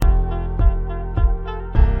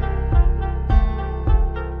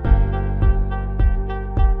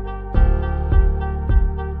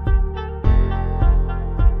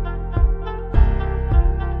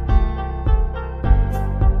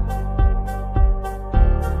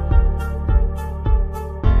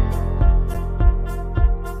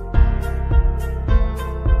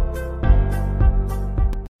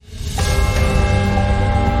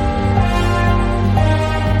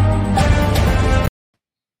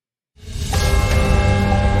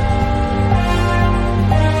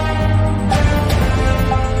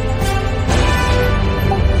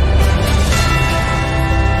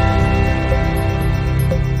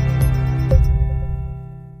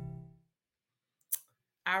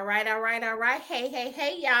All right, all right, all right.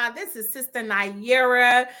 Hey, y'all. This is Sister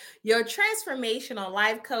Naira, your transformational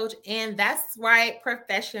life coach, and that's right,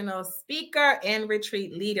 professional speaker and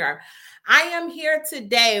retreat leader. I am here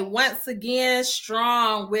today, once again,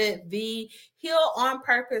 strong with the Heal on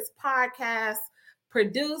Purpose podcast,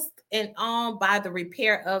 produced and owned by the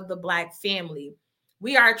Repair of the Black Family.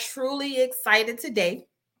 We are truly excited today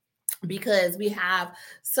because we have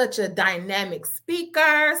such a dynamic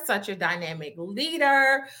speaker, such a dynamic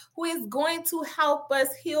leader who is going to help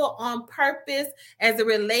us heal on purpose as it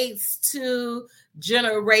relates to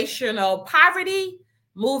generational poverty,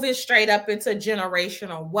 moving straight up into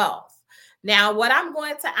generational wealth. Now, what I'm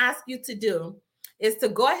going to ask you to do is to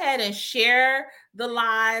go ahead and share the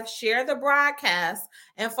live, share the broadcast.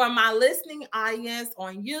 And for my listening audience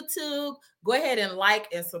on YouTube, go ahead and like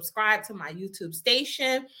and subscribe to my YouTube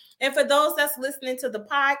station. And for those that's listening to the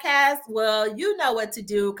podcast, well, you know what to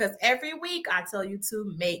do because every week I tell you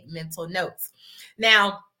to make mental notes.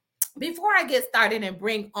 Now, before I get started and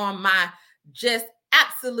bring on my just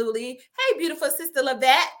absolutely, hey, beautiful sister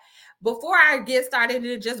Lavette, before I get started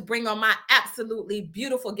to just bring on my absolutely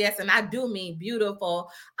beautiful guest, and I do mean beautiful,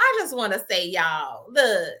 I just want to say, y'all,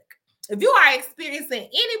 look, if you are experiencing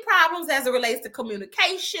any problems as it relates to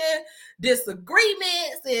communication,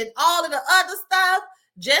 disagreements, and all of the other stuff,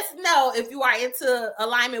 just know if you are into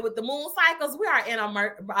alignment with the moon cycles, we are in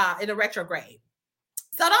a retrograde.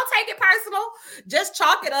 So don't take it personal. Just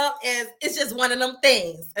chalk it up as it's just one of them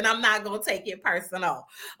things. And I'm not going to take it personal.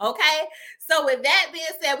 Okay. So with that being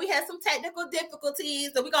said, we had some technical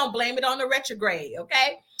difficulties and we're going to blame it on the retrograde.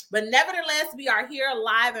 Okay. But nevertheless, we are here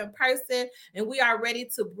live in person and we are ready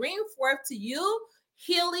to bring forth to you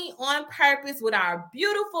healing on purpose with our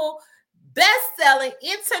beautiful best-selling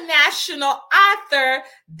international author,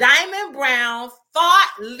 Diamond Brown, thought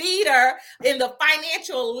leader in the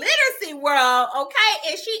financial literacy world, okay?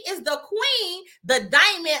 And she is the queen, the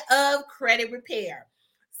diamond of credit repair.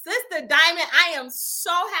 Sister Diamond, I am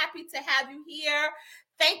so happy to have you here.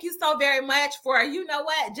 Thank you so very much for, you know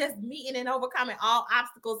what, just meeting and overcoming all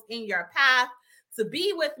obstacles in your path to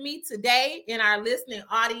be with me today in our listening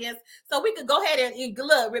audience so we could go ahead and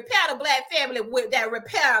look, repair the Black family with that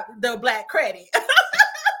repair the Black credit.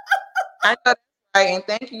 I know that's right. And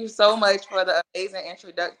thank you so much for the amazing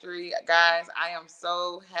introductory, guys. I am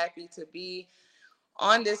so happy to be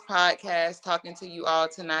on this podcast talking to you all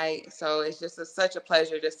tonight. So it's just such a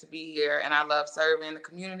pleasure just to be here. And I love serving the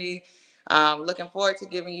community. Looking forward to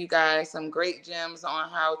giving you guys some great gems on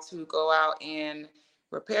how to go out and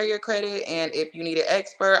repair your credit. And if you need an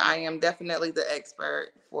expert, I am definitely the expert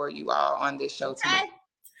for you all on this show tonight.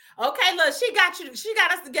 Okay, look, she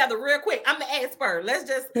got us together real quick. I'm the expert. Let's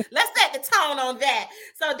set the tone on that.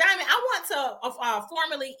 So, Diamond, I want to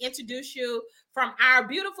formally introduce you from our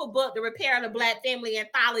beautiful book, The Repair of the Black Family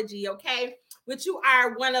Anthology, okay? Which you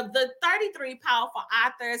are one of the 33 powerful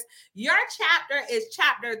authors. Your chapter is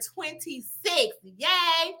chapter 26. Yay!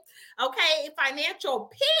 Okay,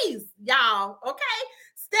 financial peace, y'all. Okay,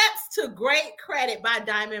 steps to great credit by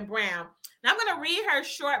Diamond Brown. Now I'm going to read her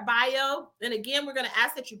short bio. And again, we're going to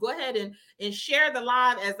ask that you go ahead and share the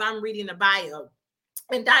live as I'm reading the bio.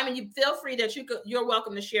 And Diamond, you feel free that you're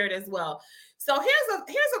welcome to share it as well. So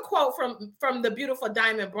here's a quote from the beautiful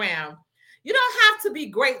Diamond Brown. You don't have to be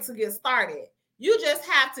great to get started. You just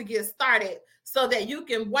have to get started so that you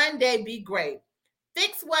can one day be great.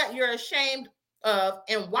 Fix what you're ashamed of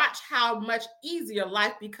and watch how much easier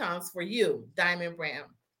life becomes for you, Diamond Brown.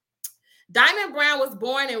 Diamond Brown was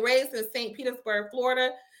born and raised in St. Petersburg,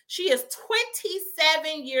 Florida. She is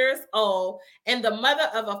 27 years old and the mother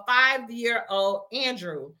of a 5-year-old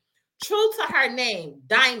Andrew. True to her name,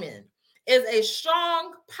 Diamond is a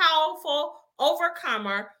strong, powerful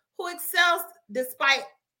overcomer who excels despite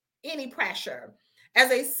any pressure.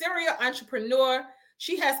 As a serial entrepreneur,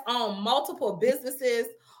 she has owned multiple businesses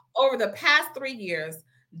over the past 3 years.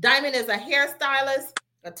 Diamond is a hairstylist,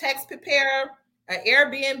 a text preparer, an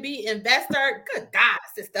Airbnb investor. Good God,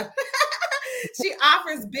 sister. She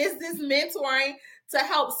offers business mentoring to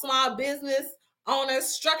help small business owners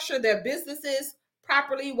structure their businesses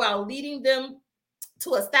properly while leading them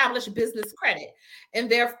to establish business credit.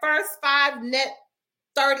 And their first 5 net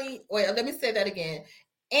 30, wait, let me say that again.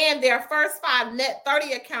 And their first 5 net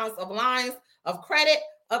 30 accounts of lines of credit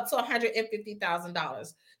up to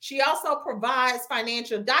 $150,000. She also provides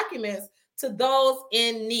financial documents to those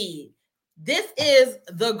in need. This is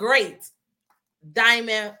the great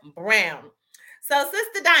Diamond Brown. So,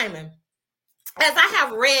 Sister Diamond, as I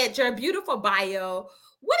have read your beautiful bio,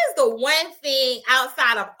 what is the one thing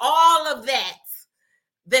outside of all of that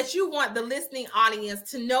that you want the listening audience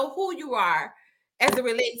to know who you are as it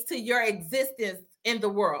relates to your existence in the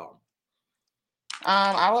world?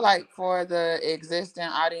 I would like for the existing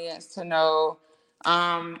audience to know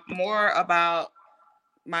more about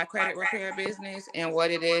my credit repair business and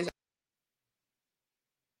what it is.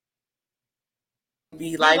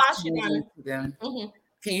 Be We life lost you, changing Diamond. to them. Mm-hmm.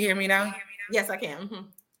 Can you hear me now? Yes, I can. Mm-hmm.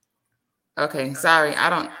 Okay, sorry. I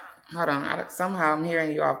don't. Hold on. Somehow I'm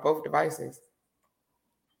hearing you off both devices.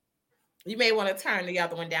 You may want to turn the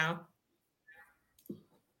other one down.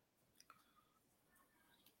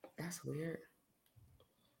 That's weird.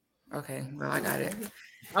 Okay, well, I got it.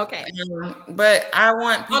 Okay. But I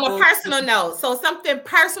want people on a personal note. So something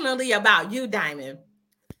personally about you, Diamond.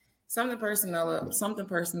 Something personal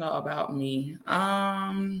about me.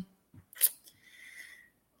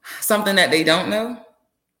 Something that they don't know.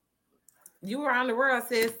 You around the world,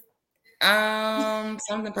 sis.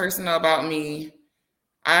 Something personal about me.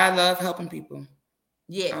 I love helping people.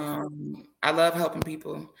 Yeah. I love helping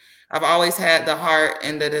people. I've always had the heart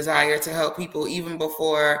and the desire to help people, even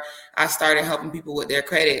before I started helping people with their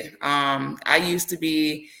credit. I used to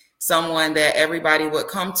be someone that everybody would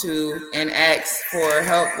come to and ask for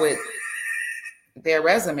help with their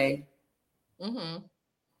resume. Mm-hmm.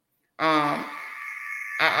 I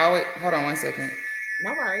always hold on one second.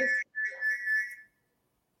 No worries.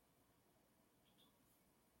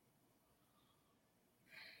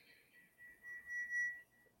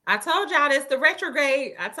 I told y'all it's the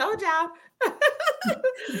retrograde. I told y'all.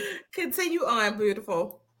 Continue on,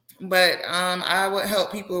 beautiful. But I would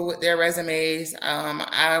help people with their resumes.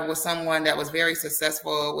 I was someone that was very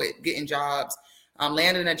successful with getting jobs.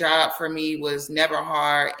 Landing a job for me was never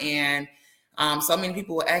hard. And so many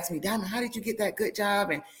people would ask me, Diamond, how did you get that good job?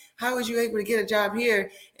 And how was you able to get a job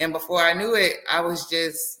here? And before I knew it, I was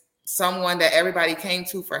just someone that everybody came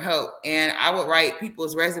to for help. And I would write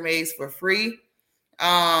people's resumes for free.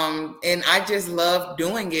 And I just loved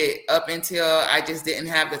doing it up until I just didn't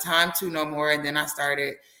have the time to no more. And then I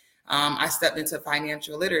stepped into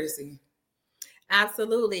financial literacy.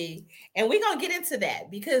 Absolutely. And we're going to get into that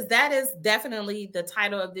because that is definitely the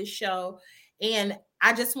title of this show. And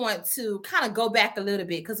I just want to kind of go back a little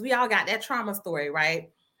bit because we all got that trauma story, right?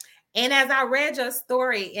 And as I read your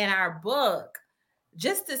story in our book,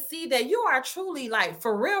 just to see that you are truly like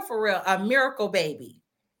for real, a miracle baby.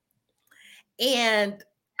 And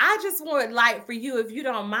I just would like for you, if you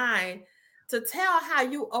don't mind, to tell how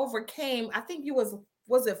you overcame. I think you was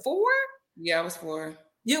it 4? Yeah, I was 4.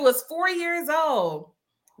 You was 4 years old.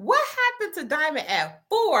 What happened to Diamond at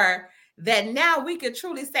 4 that now we could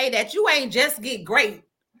truly say that you ain't just get great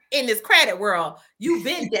in this credit world? You've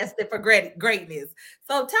been destined for greatness.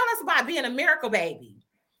 So tell us about being a miracle baby.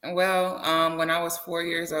 Well, when I was 4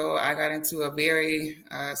 years old, I got into a very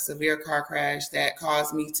severe car crash that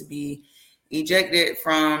caused me to be ejected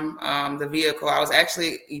from the vehicle. I was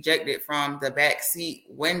actually ejected from the back seat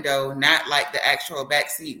window, not like the actual back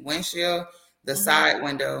seat windshield, the side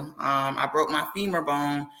window. I broke my femur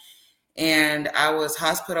bone and I was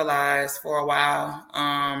hospitalized for a while.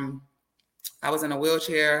 I was in a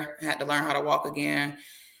wheelchair, had to learn how to walk again.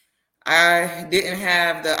 I didn't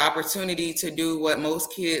have the opportunity to do what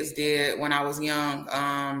most kids did when I was young.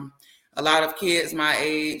 A lot of kids my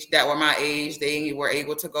age, they were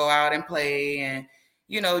able to go out and play and,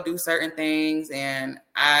 do certain things. And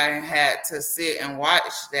I had to sit and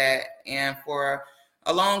watch that. And for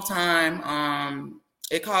a long time,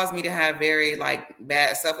 it caused me to have very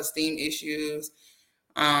bad self-esteem issues.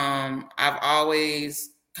 I've always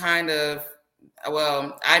I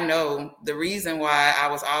know the reason why I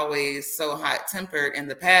was always so hot-tempered in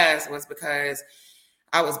the past was because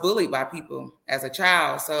I was bullied by people as a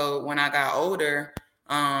child. So when I got older,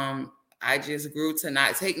 I just grew to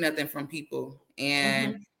not take nothing from people.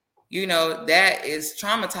 And, that is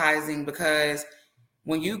traumatizing because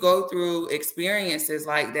when you go through experiences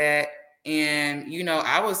like that, and,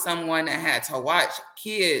 I was someone that had to watch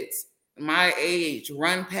kids my age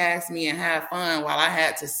run past me and have fun while I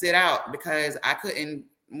had to sit out because I couldn't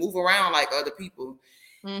move around like other people.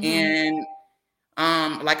 And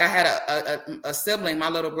I had a sibling, my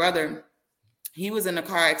little brother, he was in a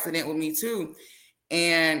car accident with me too.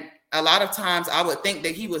 And a lot of times I would think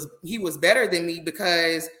that he was better than me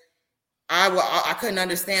because I couldn't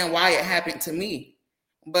understand why it happened to me.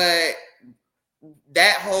 But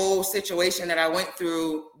that whole situation that I went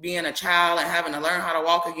through being a child and having to learn how to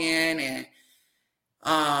walk again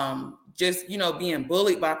and just, being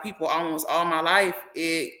bullied by people almost all my life,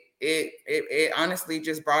 it honestly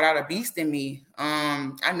just brought out a beast in me.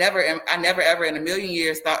 I never ever in a million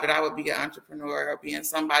years thought that I would be an entrepreneur or being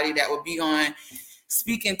somebody that would be on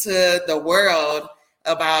speaking to the world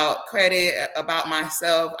about credit, about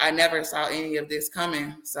myself. I never saw any of this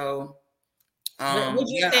coming. So, But would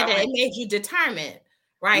you yeah, say that it made you determined,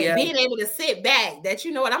 right? yeah, Being able to sit back, that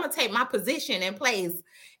you know what, I'm gonna take my position in place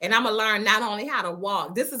and I'm gonna learn not only how to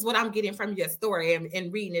walk. This is what I'm getting from your story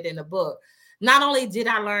and reading it in the book. Not only did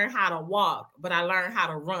I learn how to walk, but I learned how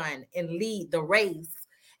to run and lead the race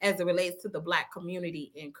as it relates to the Black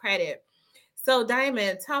community in credit. So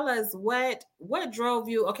Diamond, tell us what drove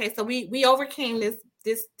you. Okay, so we overcame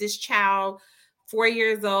this child, 4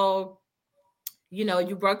 years old. You know,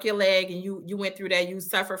 you broke your leg and you went through that. You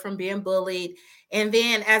suffered from being bullied, and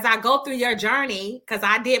then as I go through your journey, because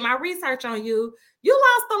I did my research on you, you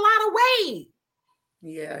lost a lot of weight.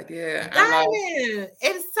 yeah, yeah. I lost. Diamond,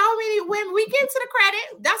 and so many women. We get to the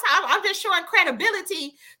credit. That's how I'm just showing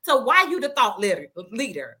credibility to why you the thought leader.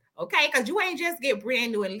 Okay, because you ain't just get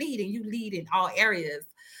brand new and leading. You lead in all areas.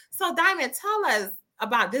 So Diamond, tell us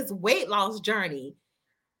about this weight loss journey.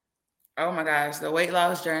 Oh my gosh, the weight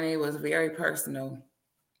loss journey was very personal.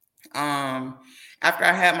 Um, After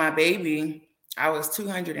I had my baby, I was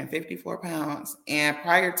 254 pounds. And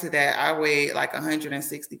prior to that, I weighed like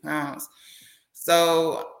 160 pounds.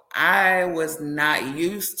 So I was not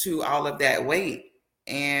used to all of that weight.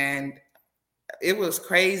 And it was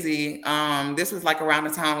crazy. This was like around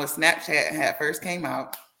the time when Snapchat had first came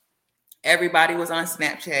out. Everybody was on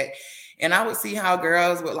Snapchat. And I would see how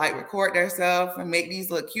girls would like record themselves and make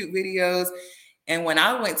these little cute videos. And when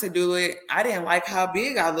I went to do it, I didn't like how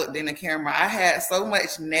big I looked in the camera. I had so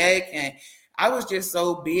much neck and I was just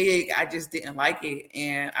so big. I just didn't like it.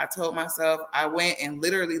 And I told myself, I went and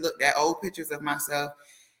literally looked at old pictures of myself.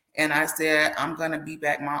 And I said, I'm going to be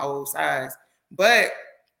back my old size. But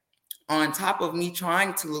on top of me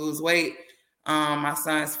trying to lose weight, my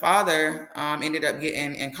son's father ended up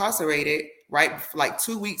getting incarcerated right like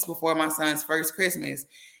 2 weeks before my son's first Christmas.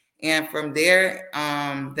 And from there,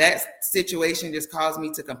 that situation just caused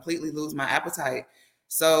me to completely lose my appetite.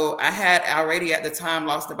 So I had already at the time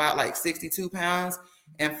lost about like 62 pounds.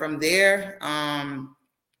 And from there, my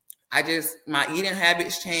eating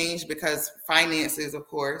habits changed because finances, of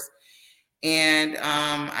course. And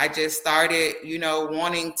I just started,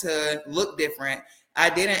 wanting to look different. I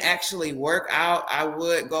didn't actually work out. I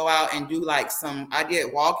would go out and do I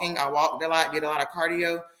did walking. I walked a lot, did a lot of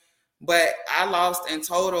cardio, but I lost in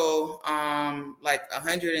total like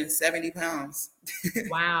 170 pounds.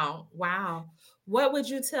 Wow, wow. What would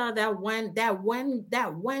you tell that one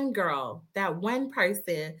girl, that one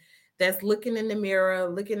person that's looking in the mirror,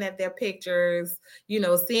 looking at their pictures,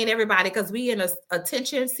 seeing everybody, because we in a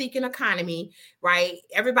attention seeking economy, right?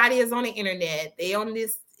 Everybody is on the internet. They on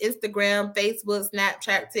this Instagram, Facebook,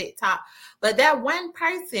 Snapchat, TikTok. But that one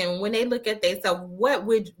person, when they look at themselves, what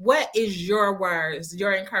is your words,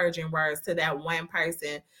 your encouraging words to that one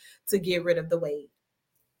person to get rid of the weight?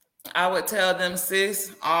 I would tell them,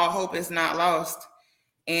 sis, all hope is not lost.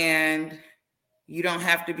 And you don't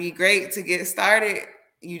have to be great to get started.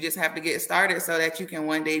 You just have to get started so that you can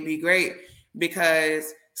one day be great.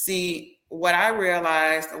 Because, see, what I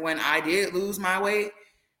realized when I did lose my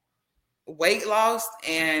weight loss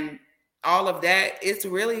and all of that, it's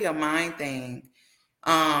really a mind thing.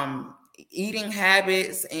 Eating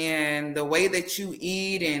habits and the way that you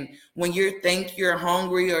eat, and when you think you're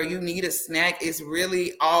hungry or you need a snack, is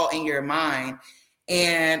really all in your mind.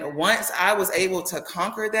 And once I was able to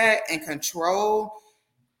conquer that and control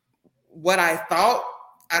what I thought,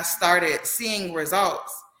 I started seeing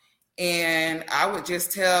results. And I would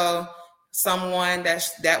just tell someone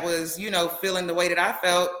that was, feeling the way that I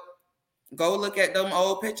felt, go look at them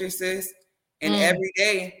old pictures, sis. And every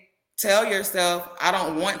day tell yourself, I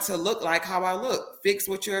don't want to look like how I look. Fix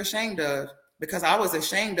what you're ashamed of. Because I was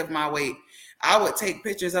ashamed of my weight. I would take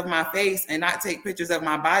pictures of my face and not take pictures of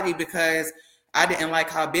my body because I didn't like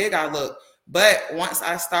how big I looked. But once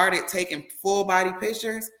I started taking full body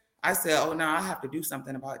pictures, I said, oh, no, I have to do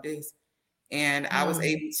something about this. And I was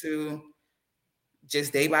able to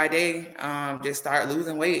just day by day, just start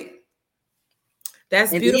losing weight.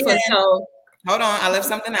 That's beautiful. So hold on, I left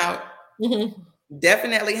something out.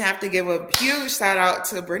 Definitely have to give a huge shout out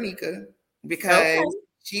to Bernica because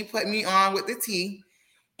she put me on with the tea.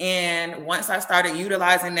 And once I started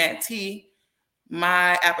utilizing that tea,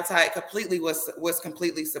 my appetite was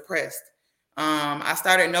completely suppressed. I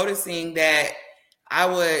started noticing that I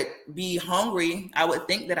would be hungry. I would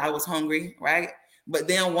think that I was hungry, right? But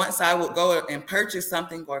then once I would go and purchase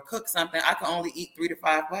something or cook something, I could only eat 3 to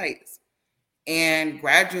 5 bites. And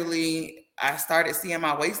gradually, I started seeing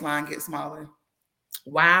my waistline get smaller.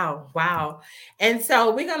 Wow. Wow. And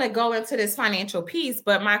so we're going to go into this financial piece.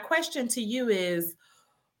 But my question to you is,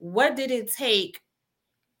 what did it take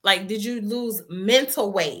Like, did you lose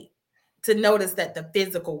mental weight to notice that the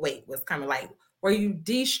physical weight was coming? Like, were you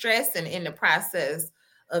de-stressed and in the process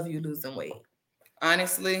of you losing weight?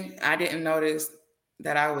 Honestly, I didn't notice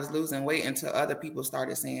that I was losing weight until other people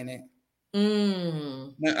started saying it.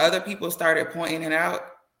 When other people started pointing it out,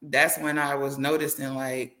 that's when I was noticing,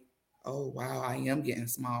 like, oh wow, I am getting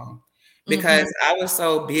small. Because I was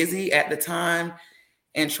so busy at the time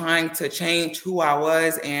and trying to change who I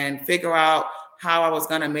was and figure out how I was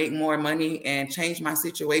going to make more money and change my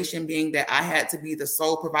situation, being that I had to be the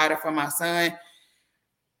sole provider for my son.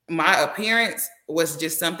 My appearance was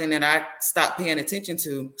just something that I stopped paying attention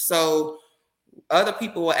to. So other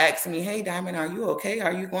people will ask me, hey, Diamond, are you okay?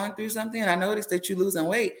 Are you going through something? And I noticed that you're losing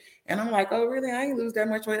weight. And I'm like, oh, really? I ain't lose that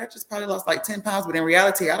much weight. I just probably lost like 10 pounds. But in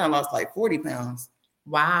reality, I done lost like 40 pounds.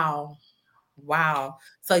 Wow.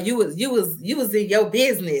 So you was in your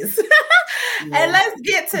business. And let's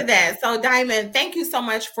get to that. So Diamond, thank you so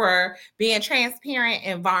much for being transparent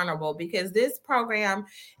and vulnerable, because this program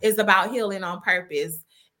is about healing on purpose.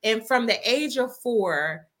 And from the age of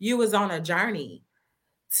 4, you was on a journey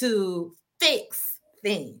to fix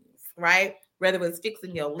things, right? Whether it was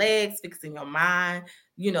fixing your legs, fixing your mind,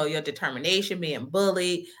 your determination, being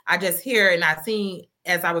bullied. I just hear and I seen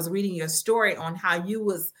as I was reading your story on how you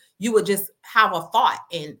would just have a thought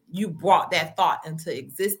and you brought that thought into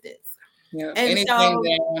existence. Yeah. And anything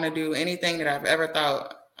that I want to do, anything that I've ever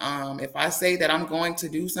thought, if I say that I'm going to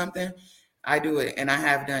do something, I do it, and I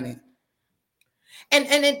have done it. And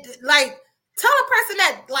it, like, tell a person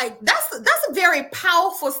that, like, that's a very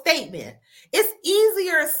powerful statement. It's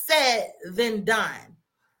easier said than done.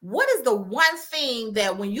 What is the one thing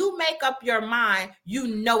that when you make up your mind,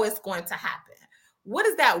 it's going to happen? What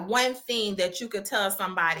is that one thing that you could tell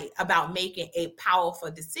somebody about making a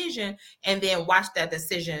powerful decision and then watch that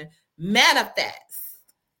decision manifest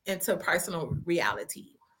into personal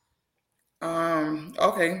reality?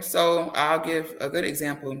 Okay, so I'll give a good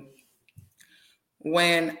example.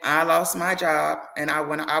 When I lost my job and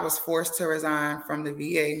when I was forced to resign from the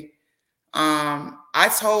VA, I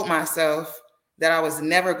told myself that I was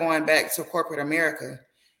never going back to corporate America.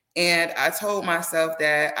 And I told myself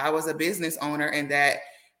that I was a business owner and that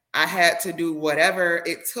I had to do whatever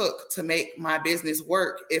it took to make my business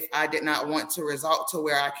work if I did not want to resort to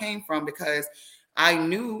where I came from, because I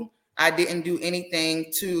knew I didn't do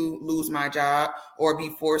anything to lose my job or be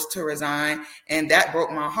forced to resign. And that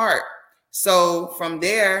broke my heart. So from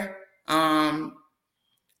there,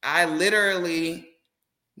 I literally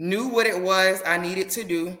knew what it was I needed to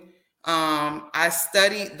do. I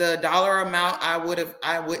studied the dollar amount I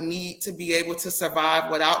would need to be able to survive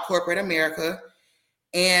without corporate America.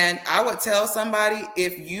 And I would tell somebody,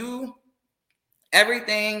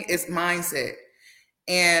 everything is mindset.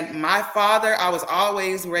 And my father, I was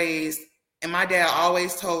always raised, and my dad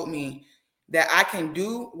always told me that I can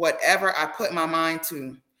do whatever I put my mind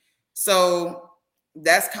to. So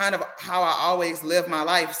that's kind of how I always live my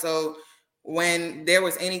life. So when there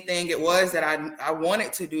was anything it was that I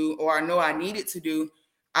wanted to do or I know I needed to do,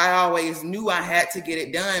 I always knew I had to get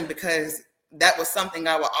it done, because that was something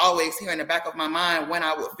I would always hear in the back of my mind when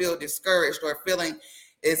I would feel discouraged or feeling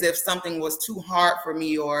as if something was too hard for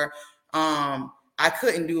me or I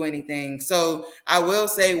couldn't do anything. So I will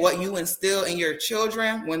say, what you instill in your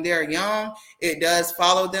children when they're young, it does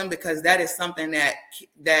follow them, because that is something that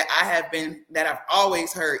I've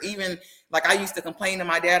always heard. Even like I used to complain to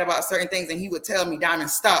my dad about certain things and he would tell me,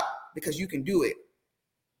 Diamond, stop, because you can do it.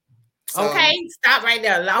 So, okay, stop right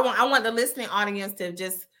there. I want the listening audience to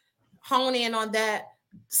just hone in on that.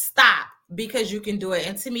 Stop, because you can do it.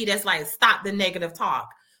 And to me, that's like, stop the negative talk.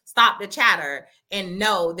 Stop the chatter and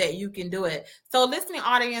know that you can do it. So listening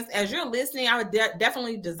audience, as you're listening, I would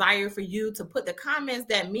definitely desire for you to put the comments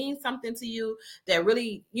that mean something to you, that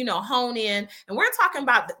really, hone in. And we're talking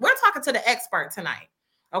to the expert tonight,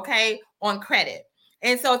 okay, on credit.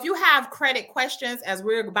 And so if you have credit questions, as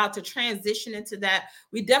we're about to transition into that,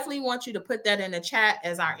 we definitely want you to put that in the chat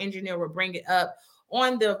as our engineer will bring it up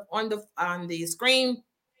on the screen,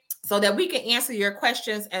 so that we can answer your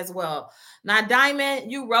questions as well. Now,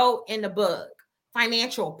 Diamond, you wrote in the book,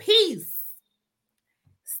 Financial Peace,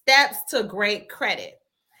 Steps to Great Credit.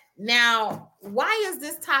 Now, why is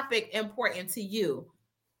this topic important to you?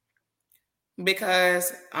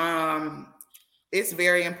 Because it's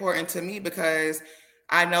very important to me, because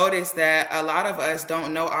I noticed that a lot of us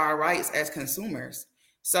don't know our rights as consumers.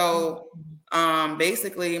 So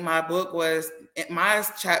basically, my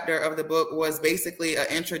chapter of the book was basically an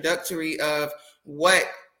introductory of what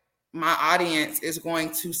my audience is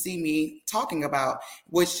going to see me talking about,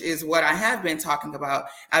 which is what I have been talking about.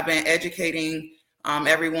 I've been educating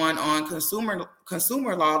everyone on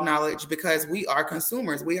consumer law knowledge, because we are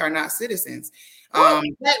consumers. We are not citizens.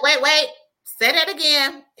 Wait. Say that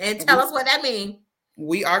again and tell us what that means.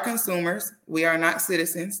 We are consumers. We are not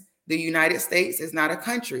citizens. The United States is not a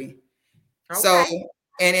country. Okay. So,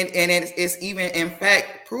 and it's even in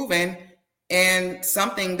fact proven, and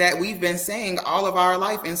something that we've been saying all of our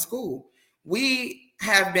life in school. We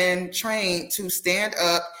have been trained to stand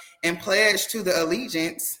up and pledge to the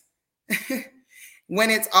allegiance when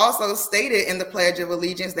it's also stated in the Pledge of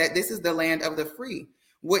Allegiance that this is the land of the free,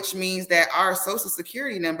 which means that our social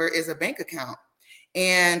security number is a bank account.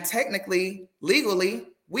 And technically, legally,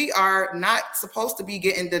 we are not supposed to be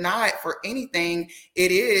getting denied for anything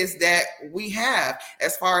it is that we have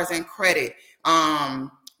as far as in credit,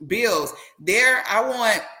 bills.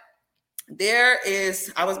 I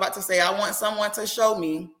was about to say, I want someone to show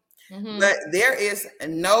me, but there is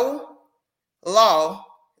no law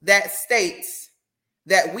that states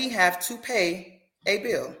that we have to pay a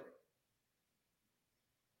bill.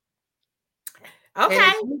 Okay. And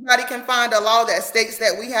if anybody can find a law that states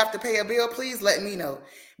that we have to pay a bill, please let me know,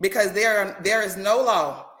 because there is no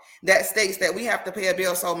law that states that we have to pay a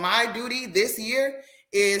bill. So my duty this year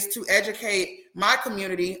is to educate my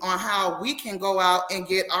community on how we can go out and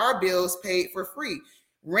get our bills paid for free.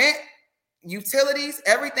 Rent, utilities,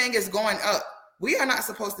 everything is going up. We are not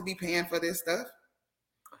supposed to be paying for this stuff.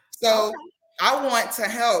 So I want to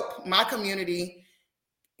help my community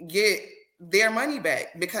get their money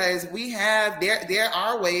back, because there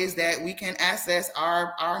are ways that we can access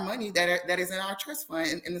our money that is in our trust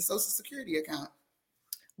fund in the Social Security account.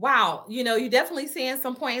 Wow, you definitely saying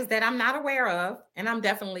some points that I'm not aware of, and I'm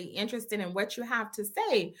definitely interested in what you have to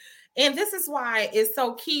say. And this is why it's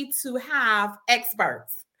so key to have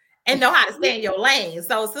experts and know how to stay in your lane.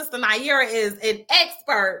 So Sister Nayyirah is an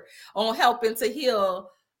expert on helping to heal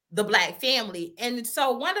the Black family. And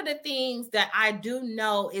so one of the things that I do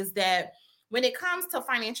know is that when it comes to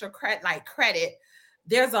financial credit,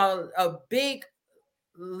 there's a big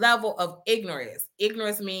level of ignorance.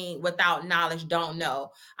 Ignorance means without knowledge, don't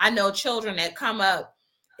know. I know children that come up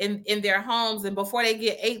in their homes, and before they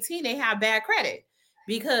get 18, they have bad credit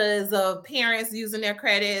because of parents using their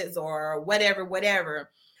credits or whatever.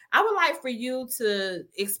 I would like for you to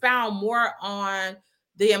expound more on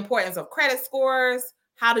the importance of credit scores.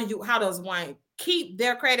 How does one keep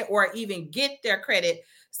their credit or even get their credit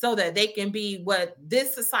so that they can be what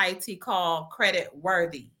this society call credit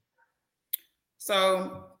worthy?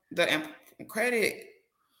 So the credit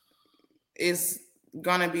is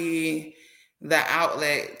going to be the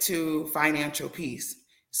outlet to financial peace.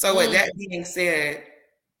 So with that being said,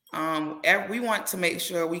 we want to make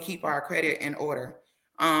sure we keep our credit in order.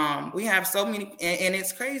 We have so many, and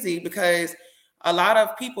it's crazy because a lot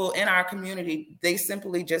of people in our community, they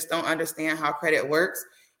simply just don't understand how credit works,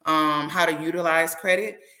 how to utilize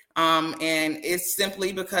credit. And it's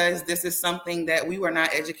simply because this is something that we were not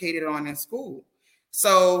educated on in school.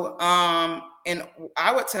 So, and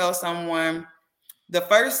I would tell someone the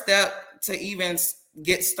first step to even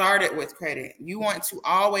get started with credit, you want to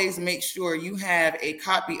always make sure you have a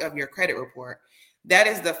copy of your credit report. That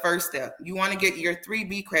is the first step. You want to get your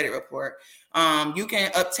 3B credit report. You can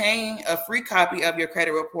obtain a free copy of your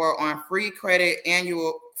credit report on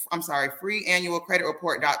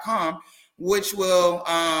freeannualcreditreport.com, which will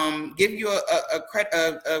give you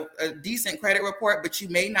a decent credit report, but you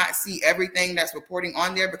may not see everything that's reporting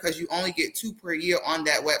on there because you only get 2 per year on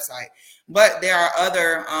that website. But there are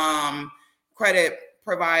other credit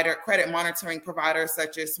monitoring providers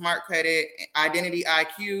such as Smart Credit, Identity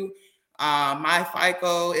IQ,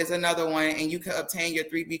 MyFICO is another one, and you can obtain your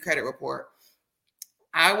 3B credit report.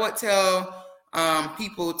 I would tell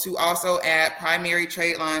people to also add primary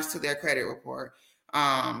trade lines to their credit report.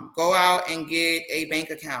 Go out and get a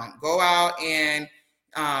bank account. Go out and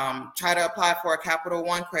try to apply for a Capital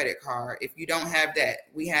One credit card. If you don't have that,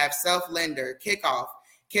 we have Self-Lender, Kickoff.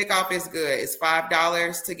 Kickoff is good. It's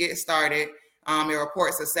 $5 to get started. It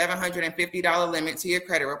reports a $750 limit to your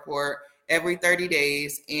credit report every 30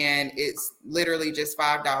 days, and it's literally just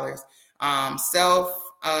 $5. Self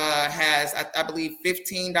has, I believe,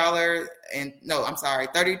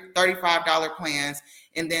 $35 plans.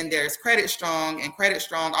 And then there's Credit Strong, and Credit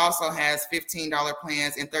Strong also has $15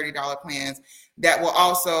 plans and $30 plans that will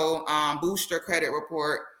also boost your credit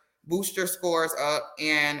report, boost your scores up,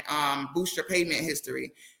 and boost your payment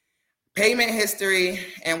history. Payment history,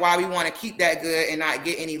 and why we want to keep that good and not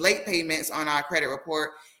get any late payments on our credit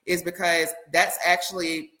report, is because that's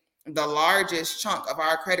actually the largest chunk of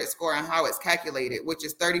our credit score and how it's calculated, which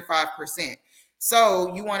is 35%.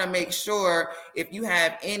 So you want to make sure if you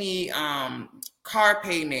have any car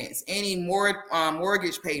payments, any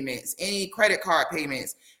mortgage payments, any credit card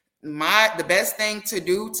payments, the best thing to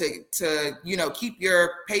do to keep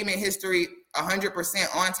your payment history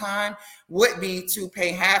 100% on time would be to pay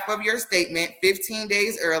half of your statement 15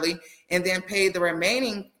 days early, and then pay the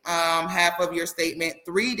remaining half of your statement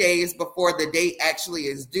 3 days before the date actually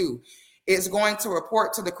is due. It's going to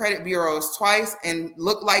report to the credit bureaus twice and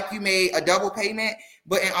look like you made a double payment,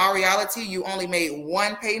 but in all reality, you only made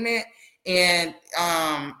one payment, and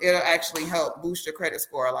it'll actually help boost your credit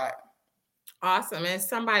score a lot. Awesome. And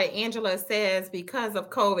somebody, Angela, says because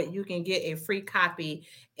of COVID, you can get a free copy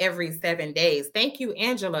every 7 days. Thank you,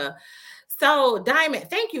 Angela. So,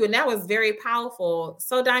 Diamond, thank you. And that was very powerful.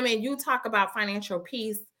 So, Diamond, you talk about financial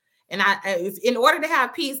peace. And in order to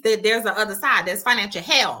have peace, there's the other side. There's financial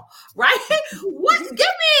hell, right? Give me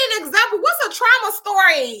an example. What's a trauma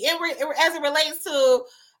story as it relates to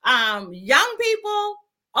young people,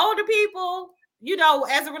 older people,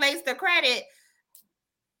 as it relates to credit,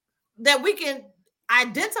 that we can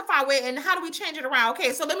identify with, and how do we change it around?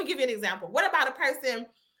 Okay, so let me give you an example. What about a person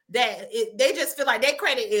that they just feel like their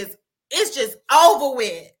credit it's just over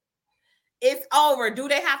with? It's over. Do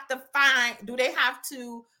they have to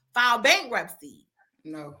file bankruptcy?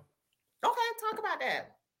 No. Okay, talk about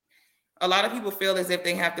that. A lot of people feel as if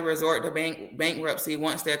they have to resort to bankruptcy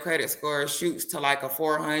once their credit score shoots to like a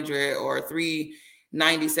 400 or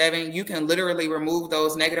 397. You can literally remove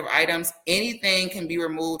those negative items. Anything can be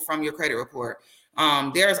removed from your credit report.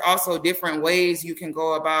 There's also different ways you can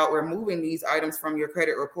go about removing these items from your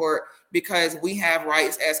credit report, because we have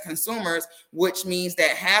rights as consumers, which means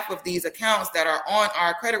that half of these accounts that are on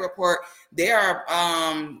our credit report, they are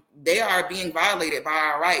being violated by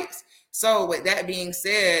our rights. So with that being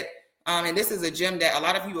said, and this is a gem that a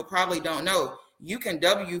lot of people probably don't know, you can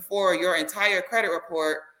W-4 your entire credit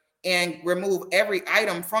report and remove every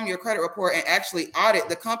item from your credit report and actually audit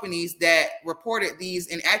the companies that reported these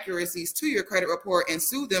inaccuracies to your credit report and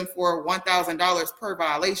sue them for $1,000 per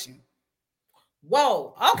violation.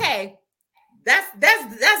 Whoa, okay.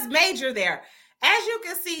 That's major there. As you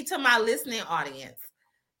can see, to my listening audience,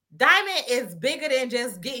 Diamond is bigger than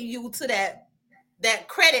just getting you to that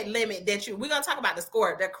credit limit we're going to talk about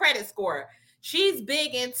the credit score. She's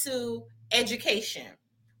big into education,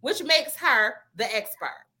 which makes her the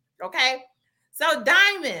expert. Okay. So,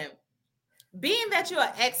 Diamond, being that you're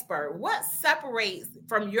an expert, what separates,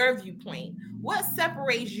 from your viewpoint, what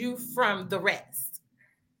separates you from the rest?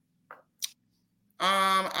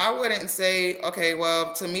 I wouldn't say, okay,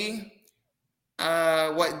 well, to me,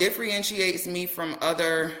 what differentiates me from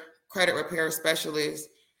other credit repair specialists,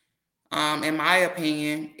 in my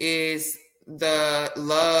opinion, is the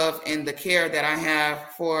love and the care that I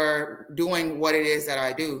have for doing what it is that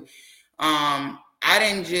I do. I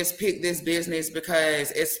didn't just pick this business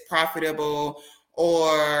because it's profitable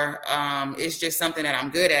or it's just something that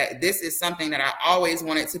I'm good at. This is something that I always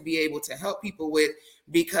wanted to be able to help people with,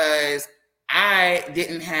 because I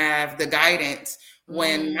didn't have the guidance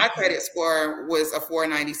when my credit score was a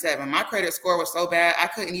 497. My credit score was so bad, I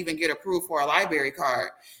couldn't even get approved for a library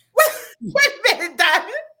card. Wait a minute,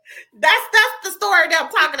 Diamond. That's the story that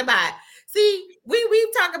I'm talking about. See,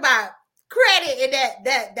 we talk about credit and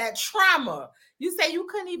that trauma. You say you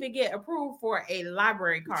couldn't even get approved for a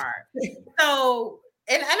library card. So,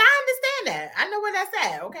 and I understand that. I know where that's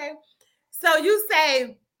at. Okay. So you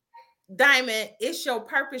say, Diamond, it's your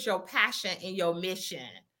purpose, your passion, and your mission.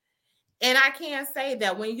 And I can say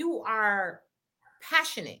that when you are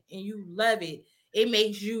passionate and you love it, it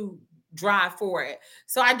makes you drive for it.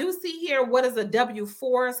 So I do see here, what is a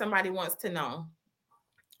W-4? Somebody wants to know.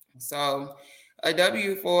 So a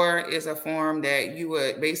W-4 is a form that you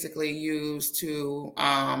would basically use to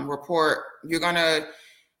report. You're going to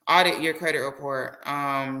audit your credit report.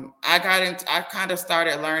 I kind of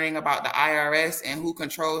started learning about the IRS and who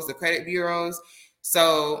controls the credit bureaus.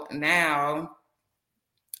 So now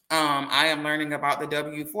I am learning about the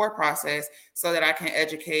W-4 process so that I can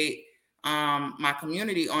educate my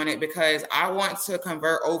community on it, because I want to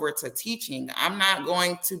convert over to teaching. I'm not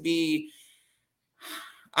going to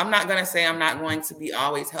say I'm not going to be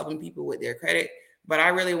always helping people with their credit, but I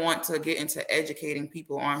really want to get into educating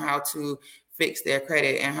people on how to fix their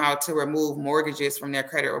credit and how to remove mortgages from their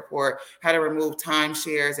credit report, how to remove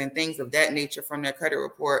timeshares and things of that nature from their credit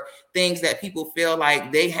report, things that people feel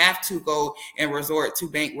like they have to go and resort to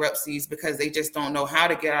bankruptcies because they just don't know how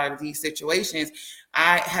to get out of these situations.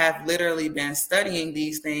 I have literally been studying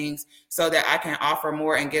these things so that I can offer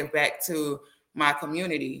more and give back to my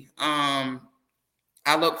community. I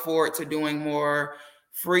look forward to doing more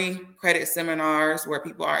free credit seminars where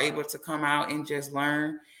people are able to come out and just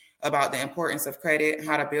learn about the importance of credit,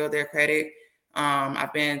 how to build their credit.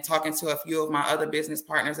 I've been talking to a few of my other business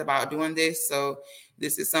partners about doing this. So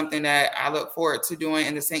this is something that I look forward to doing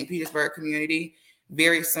in the St. Petersburg community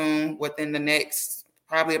very soon, within the next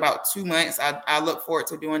probably about 2 months. I look forward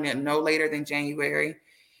to doing it no later than January.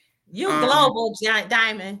 You global,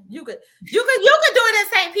 Diamond. You could do it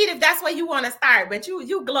in St. Pete if that's where you want to start, but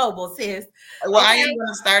you global, sis. Well, okay. I am going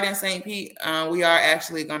to start in St. Pete. We are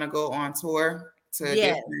actually going to go on tour to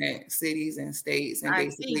different cities and states, and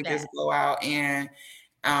basically just go out and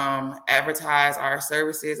advertise our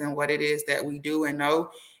services and what it is that we do and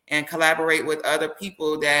know, and collaborate with other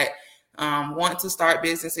people that want to start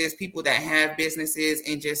businesses, people that have businesses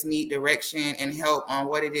and just need direction and help on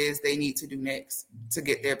what it is they need to do next to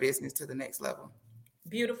get their business to the next level.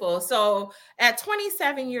 Beautiful. So at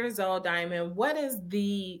 27 years old, Diamond, what is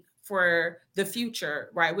for the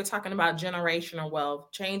future, right? We're talking about generational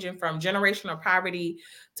wealth, changing from generational poverty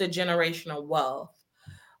to generational wealth.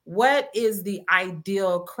 What is the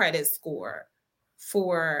ideal credit score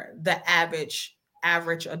for the average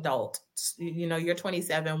adult? You know, you're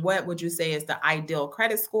 27. What would you say is the ideal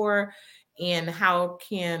credit score? And how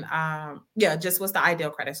can, just what's the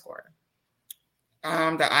ideal credit score?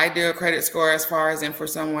 The ideal credit score as far as for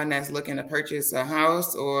someone that's looking to purchase a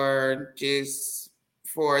house, or just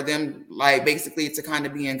for them, like basically to kind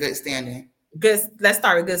of be in good standing? Let's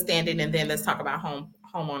start with good standing, and then let's talk about home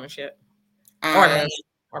ownership or land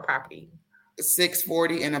or property.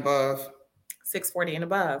 640 and above. 640 and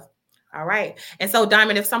above. All right. And so,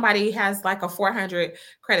 Diamond, if somebody has like a 400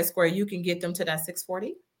 credit score, you can get them to that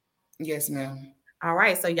 640? Yes, ma'am. All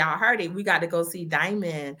right. So y'all heard it. We got to go see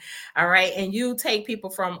Diamond. All right. And you take people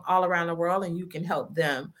from all around the world and you can help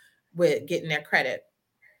them with getting their credit.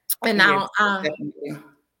 And now,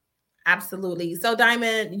 absolutely. So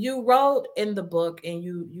Diamond, you wrote in the book and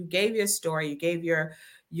you gave your story, you gave your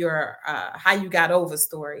how you got over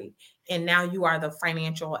story. And now you are the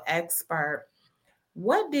financial expert.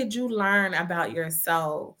 What did you learn about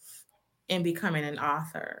yourself in becoming an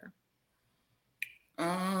author?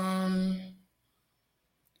 I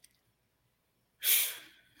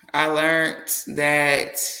learned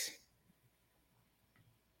that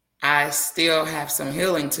I still have some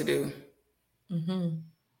healing to do. Mm-hmm.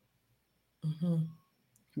 Mm-hmm.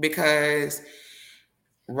 Because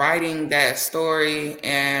writing that story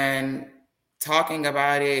and talking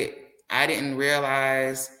about it, I didn't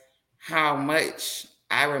realize how much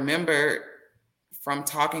I remembered from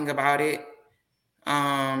talking about it,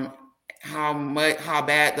 how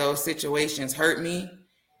bad those situations hurt me.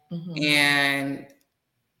 Mm-hmm. And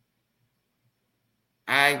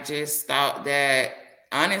I just thought that,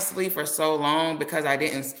 honestly, for so long, because I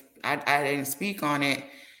didn't speak on it,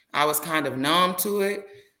 I was kind of numb to it.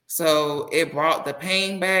 So it brought the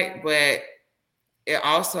pain back, but it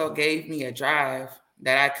also gave me a drive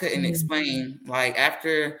that I couldn't explain. Like,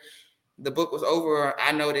 after the book was over,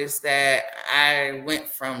 I noticed that I went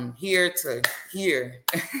from here to here.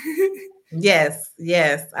 Yes,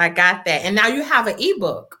 I got that. And now you have an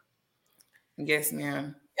ebook. Yes,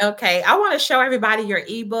 ma'am. Okay, I want to show everybody your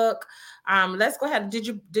ebook. Let's go ahead. Did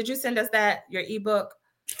you send us your ebook?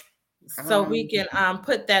 So we can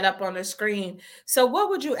put that up on the screen. So what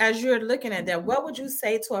would you, as you're looking at that, what would you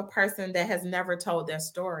say to a person that has never told their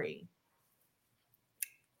story?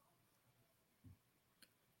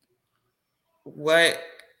 What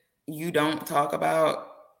you don't talk about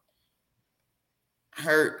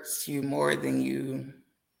hurts you more than you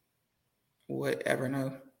would ever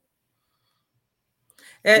know.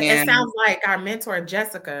 It sounds like our mentor,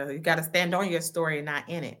 Jessica. You got to stand on your story, not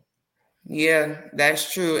in it. Yeah,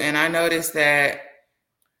 that's true. And I noticed that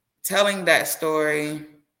telling that story,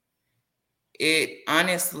 it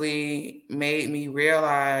honestly made me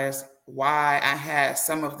realize why I had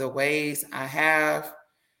some of the ways I have,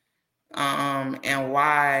 and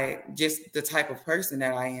why, just the type of person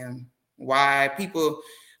that I am. Why people,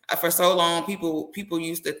 for so long, people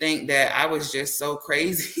used to think that I was just so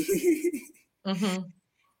crazy. Mm-hmm.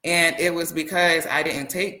 And it was because I didn't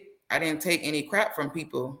take any crap from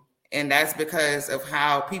people. And that's because of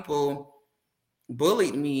how people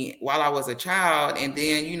bullied me while I was a child. And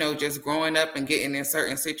then, just growing up and getting in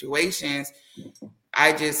certain situations,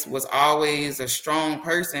 I just was always a strong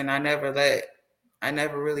person. I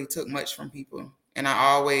never really took much from people. And I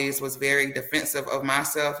always was very defensive of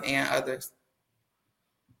myself and others.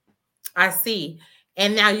 I see.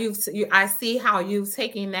 And now I see how you've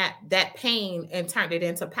taken that pain and turned it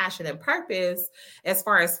into passion and purpose, as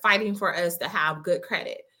far as fighting for us to have good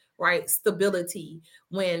credit, right? Stability.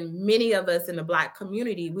 When many of us in the Black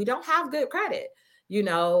community, we don't have good credit.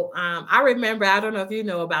 I remember, I don't know if you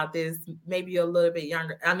know about this, maybe you're a little bit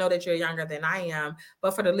younger. I know that you're younger than I am,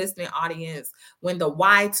 but for the listening audience, when the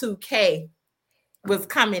Y2K was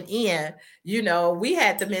coming in, we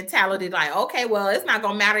had the mentality like, okay, well, it's not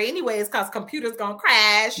gonna matter anyways because computers gonna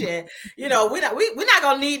crash, and we're not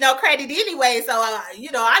gonna need no credit anyway. So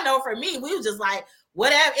I know for me, we was just like,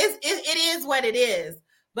 whatever, it is what it is.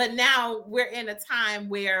 But now we're in a time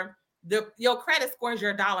where your credit score is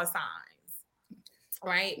your dollar signs,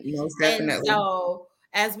 right? Most definitely. And so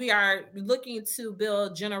as we are looking to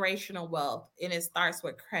build generational wealth, and it starts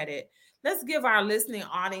with credit, let's give our listening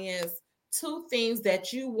audience 2 things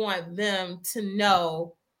that you want them to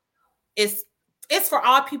know. It's for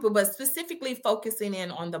all people, but specifically focusing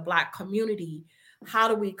in on the Black community. How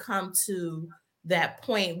do we come to that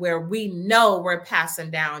point where we know we're passing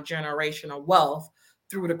down generational wealth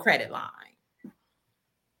through the credit line?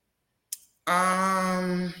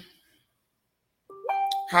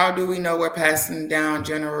 How do we know we're passing down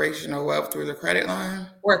generational wealth through the credit line?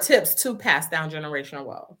 Or tips to pass down generational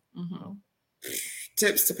wealth. Mm-hmm.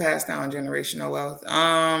 Tips to pass down generational wealth.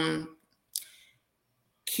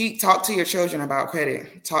 Talk to your children about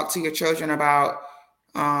credit. Talk to your children about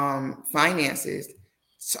finances.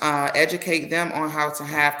 Educate them on how to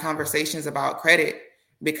have conversations about credit,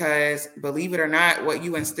 because believe it or not, what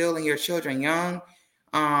you instill in your children young,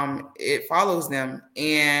 it follows them.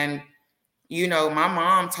 And my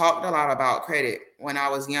mom talked a lot about credit when I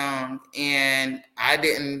was young, and I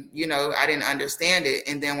didn't understand it.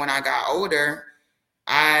 And then when I got older,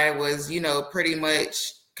 I was, pretty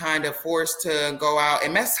much kind of forced to go out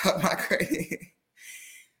and mess up my credit.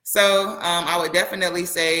 So I would definitely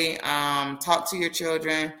say, talk to your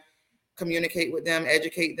children, communicate with them,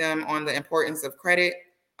 educate them on the importance of credit.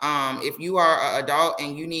 If you are an adult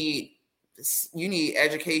and you need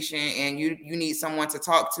education, and you need someone to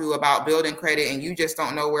talk to about building credit, and you just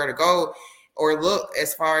don't know where to go or look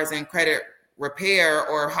as far as in credit repair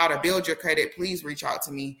or how to build your credit, please reach out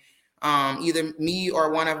to me. Either me or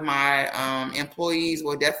one of my employees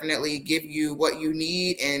will definitely give you what you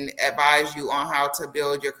need and advise you on how to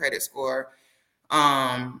build your credit score.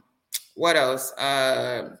 What else?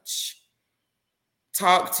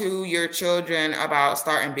 Talk to your children about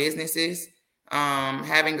starting businesses.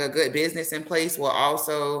 Having a good business in place will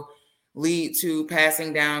also lead to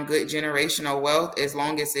passing down good generational wealth, as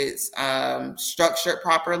long as it's structured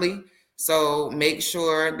properly. So make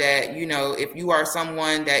sure that, if you are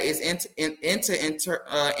someone that is into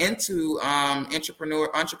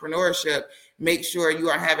entrepreneurship, make sure you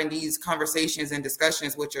are having these conversations and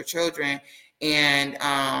discussions with your children. And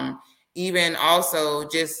even also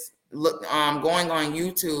just going on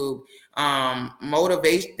YouTube,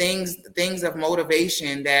 motivate things of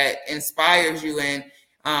motivation that inspires you and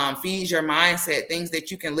feeds your mindset, things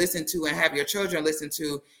that you can listen to and have your children listen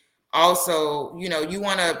to. Also, you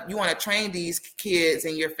want to train these kids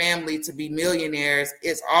and your family to be millionaires.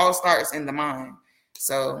 It all starts in the mind.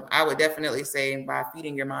 So I would definitely say by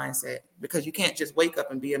feeding your mindset, because you can't just wake up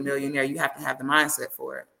and be a millionaire. You have to have the mindset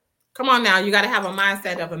for it. Come on now, you got to have a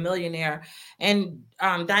mindset of a millionaire. And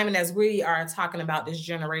Diamond, as we are talking about this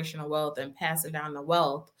generational wealth and passing down the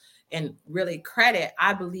wealth and really credit,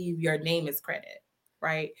 I believe your name is credit,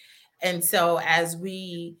 right? And so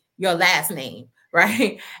your last name,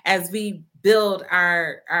 right? As we build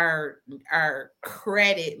our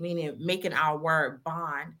credit, meaning making our word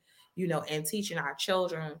bond, and teaching our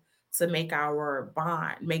children to make their word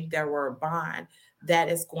bond, that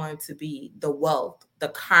is going to be the wealth, the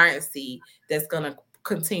currency that's going to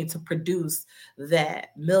continue to produce that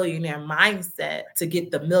millionaire mindset to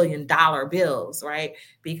get the $1 million bills, right?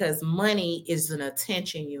 Because money is an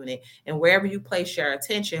attention unit, and wherever you place your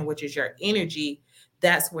attention, which is your energy,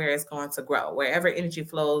 that's where it's going to grow. Wherever energy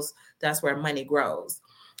flows, that's where money grows.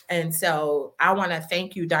 And so I want to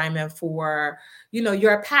thank you, Diamond, for,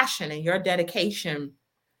 your passion and your dedication,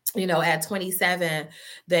 at 27,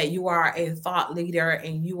 that you are a thought leader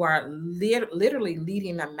and you are literally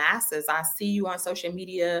leading the masses. I see you on social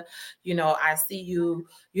media. I see you,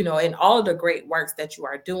 in all of the great works that you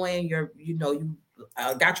are doing. You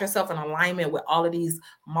got yourself in alignment with all of these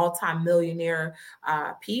multimillionaire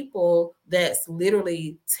people that's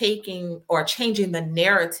literally taking or changing the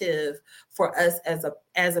narrative for us as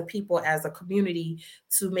a people, as a community,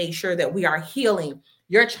 to make sure that we are healing.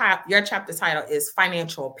 Your chapter title is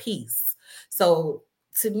Financial Peace. So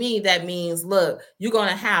to me, that means, look, you're going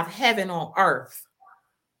to have heaven on earth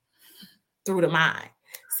through the mind.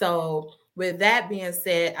 So with that being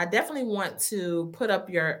said, I definitely want to put up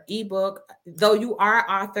your ebook. Though you are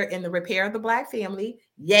author in The Repair of the Black Family,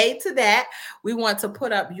 yay to that. We want to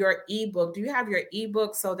put up your ebook. Do you have your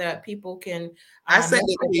ebook so that people can I sent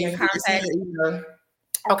it put to you in you. It's in contact? the email.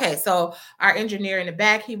 Okay, so our engineer in the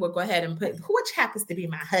back, he will go ahead and put, which happens to be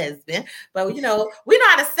my husband. But we know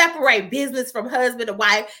how to separate business from husband and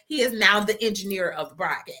wife. He is now the engineer of the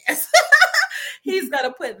broadcast. He's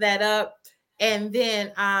gonna put that up. And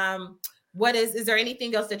then is there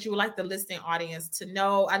anything else that you would like the listening audience to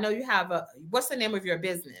know? I know you have what's the name of your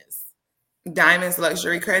business? Diamonds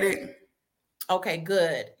Luxury Credit. Okay,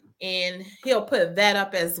 good. And he'll put that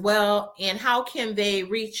up as well. And how can they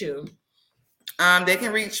reach you? They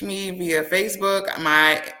can reach me via Facebook.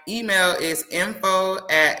 My email is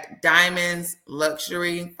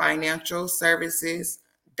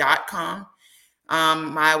info@diamondsluxuryfinancialservices.com.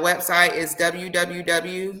 My website is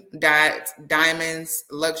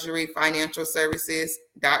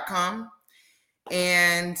www.diamondsluxuryfinancialservices.com.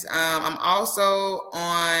 And I'm also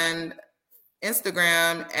on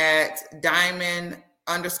Instagram at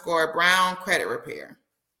diamond_brown credit repair.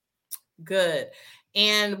 Good.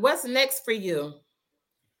 And what's next for you?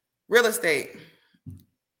 Real estate.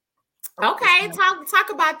 Okay, talk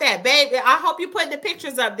about that, baby. I hope you put the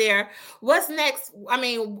pictures up there. What's next? I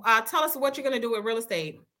mean, tell us what you're going to do with real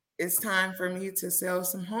estate. It's time for me to sell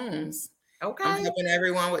some homes. Okay. I'm helping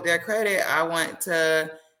everyone with their credit. I want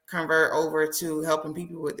to convert over to helping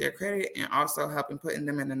people with their credit and also helping putting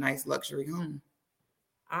them in a nice luxury home.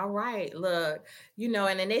 All right. Look, in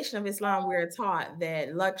the Nation of Islam, we're taught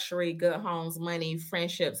that luxury, good homes, money,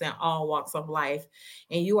 friendships, and all walks of life.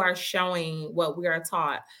 And you are showing what we are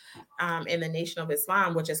taught in the Nation of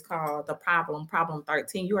Islam, which is called the problem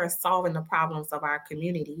 13. You are solving the problems of our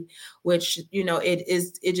community, which,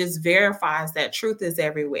 it just verifies that truth is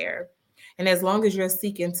everywhere. And as long as you're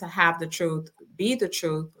seeking to have the truth, be the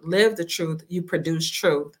truth, live the truth, you produce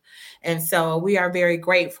truth. And so we are very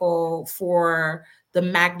grateful for the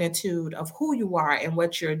magnitude of who you are and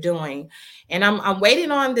what you're doing. And I'm waiting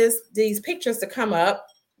on these pictures to come up.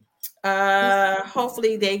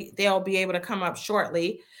 Hopefully they'll be able to come up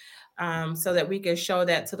shortly so that we can show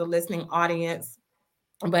that to the listening audience.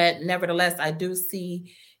 But nevertheless, I do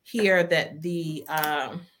see here that they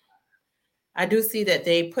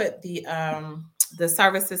put the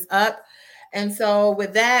services up. And so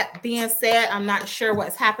with that being said, I'm not sure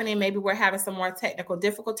what's happening. Maybe we're having some more technical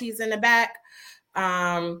difficulties in the back.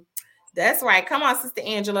 That's right. Come on, Sister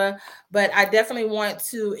Angela. But I definitely want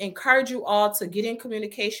to encourage you all to get in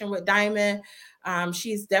communication with Diamond.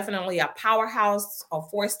 She's definitely a powerhouse, a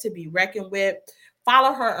force to be reckoned with.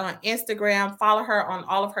 Follow her on Instagram. Follow her on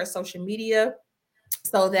all of her social media.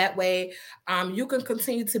 So that way you can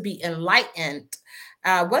continue to be enlightened.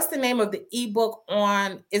 What's the name of the ebook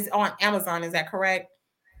is on Amazon? Is that correct?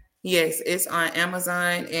 Yes, it's on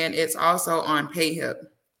Amazon and it's also on PayHip.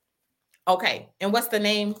 Okay. And what's the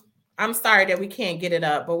name? I'm sorry that we can't get it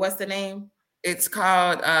up, but what's the name? It's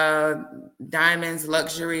called Diamonds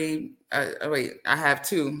Luxury. Wait, I have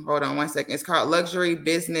two. Hold on one second. It's called Luxury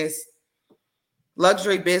Business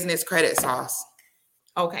Credit Sauce.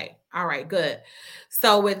 Okay. All right, good.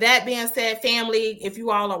 So with that being said, family, if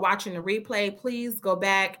you all are watching the replay, please go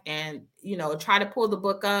back and, try to pull the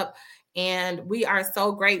book up. And we are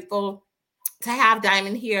so grateful to have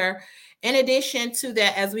Diamond here. In addition to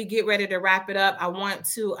that, as we get ready to wrap it up, I want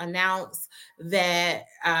to announce that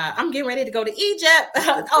I'm getting ready to go to Egypt.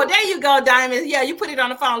 Oh, there you go, Diamond. Yeah, you put it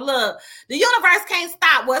on the phone. Look, the universe can't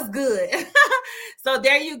stop what's good. So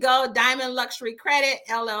there you go, Diamond Luxury Credit,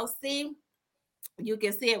 LLC. You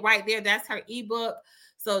can see it right there. That's her ebook.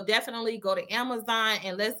 So definitely go to Amazon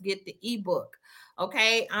and let's get the ebook.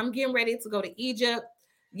 Okay, I'm getting ready to go to Egypt.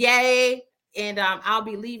 Yay. And I'll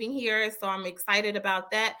be leaving here. So I'm excited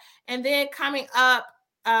about that. And then coming up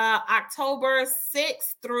October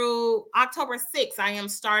 6th through October 6th, I am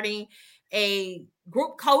starting a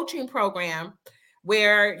group coaching program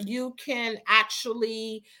where you can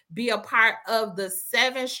actually be a part of the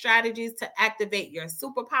 7 strategies to activate your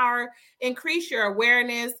superpower, increase your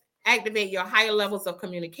awareness, activate your higher levels of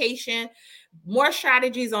communication, more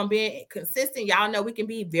strategies on being consistent. Y'all know we can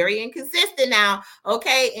be very inconsistent now.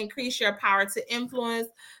 Okay. Increase your power to influence.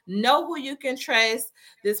 Know who you can trust.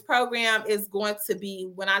 This program is going to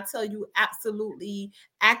be, when I tell you absolutely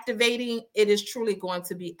activating, it is truly going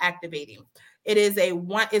to be activating. It is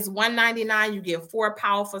it's $199. You get 4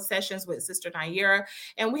 powerful sessions with Sister Nayera.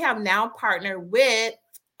 And we have now partnered with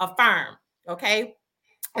Affirm. Okay.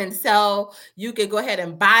 And so you can go ahead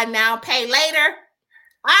and buy now, pay later.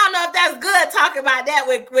 I don't know if that's good talking about that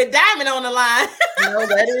with Diamond on the line. No,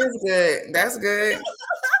 that is good. That's good.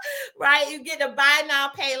 right? You get to buy now,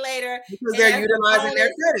 pay later. Because they're utilizing their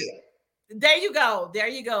credit. There you go. There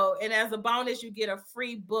you go. And as a bonus, you get a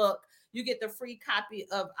free book. You get the free copy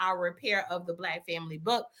of our Repair of the Black Family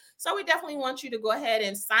book. So we definitely want you to go ahead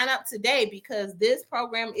and sign up today because this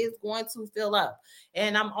program is going to fill up.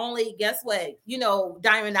 And I'm only, guess what? You know,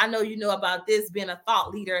 Diamond, I know you know about this being a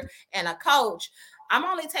thought leader and a coach. I'm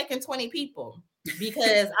only taking 20 people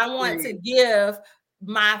because I want to give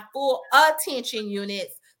my full attention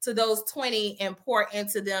units to those 20 and pour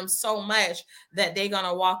into them so much that they're going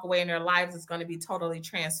to walk away and their lives is going to be totally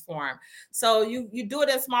transformed. So you do it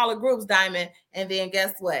in smaller groups, Diamond, and then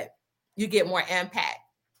guess what? You get more impact.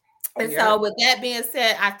 And so with that being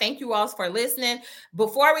said, I thank you all for listening.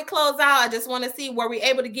 Before we close out, I just want to see, were we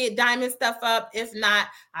able to get Diamond stuff up? If not,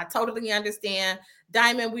 I totally understand.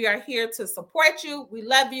 Diamond, we are here to support you. We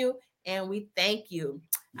love you and we thank you.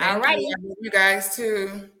 All right. You guys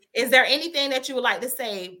too. Is there anything that you would like to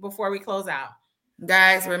say before we close out?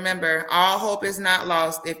 Guys, remember, all hope is not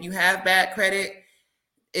lost. If you have bad credit,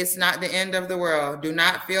 it's not the end of the world. Do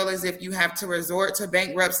not feel as if you have to resort to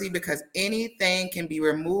bankruptcy because anything can be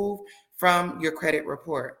removed from your credit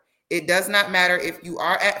report. It does not matter if you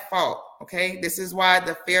are at fault, okay? This is why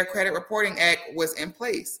the Fair Credit Reporting Act was in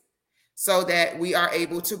place, so that we are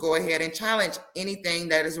able to go ahead and challenge anything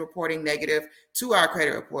that is reporting negative to our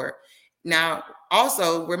credit report. Now,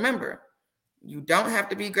 also remember, you don't have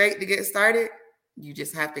to be great to get started. You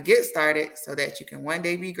just have to get started so that you can one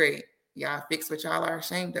day be great. Y'all fix what y'all are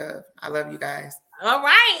ashamed of. I love you guys. All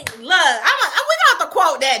right. Look, we got to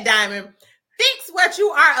quote that, Diamond. Fix what you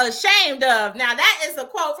are ashamed of. Now, that is a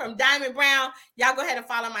quote from Diamond Brown. Y'all go ahead and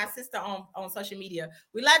follow my sister on social media.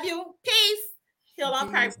 We love you. Peace. Heal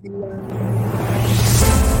on purpose.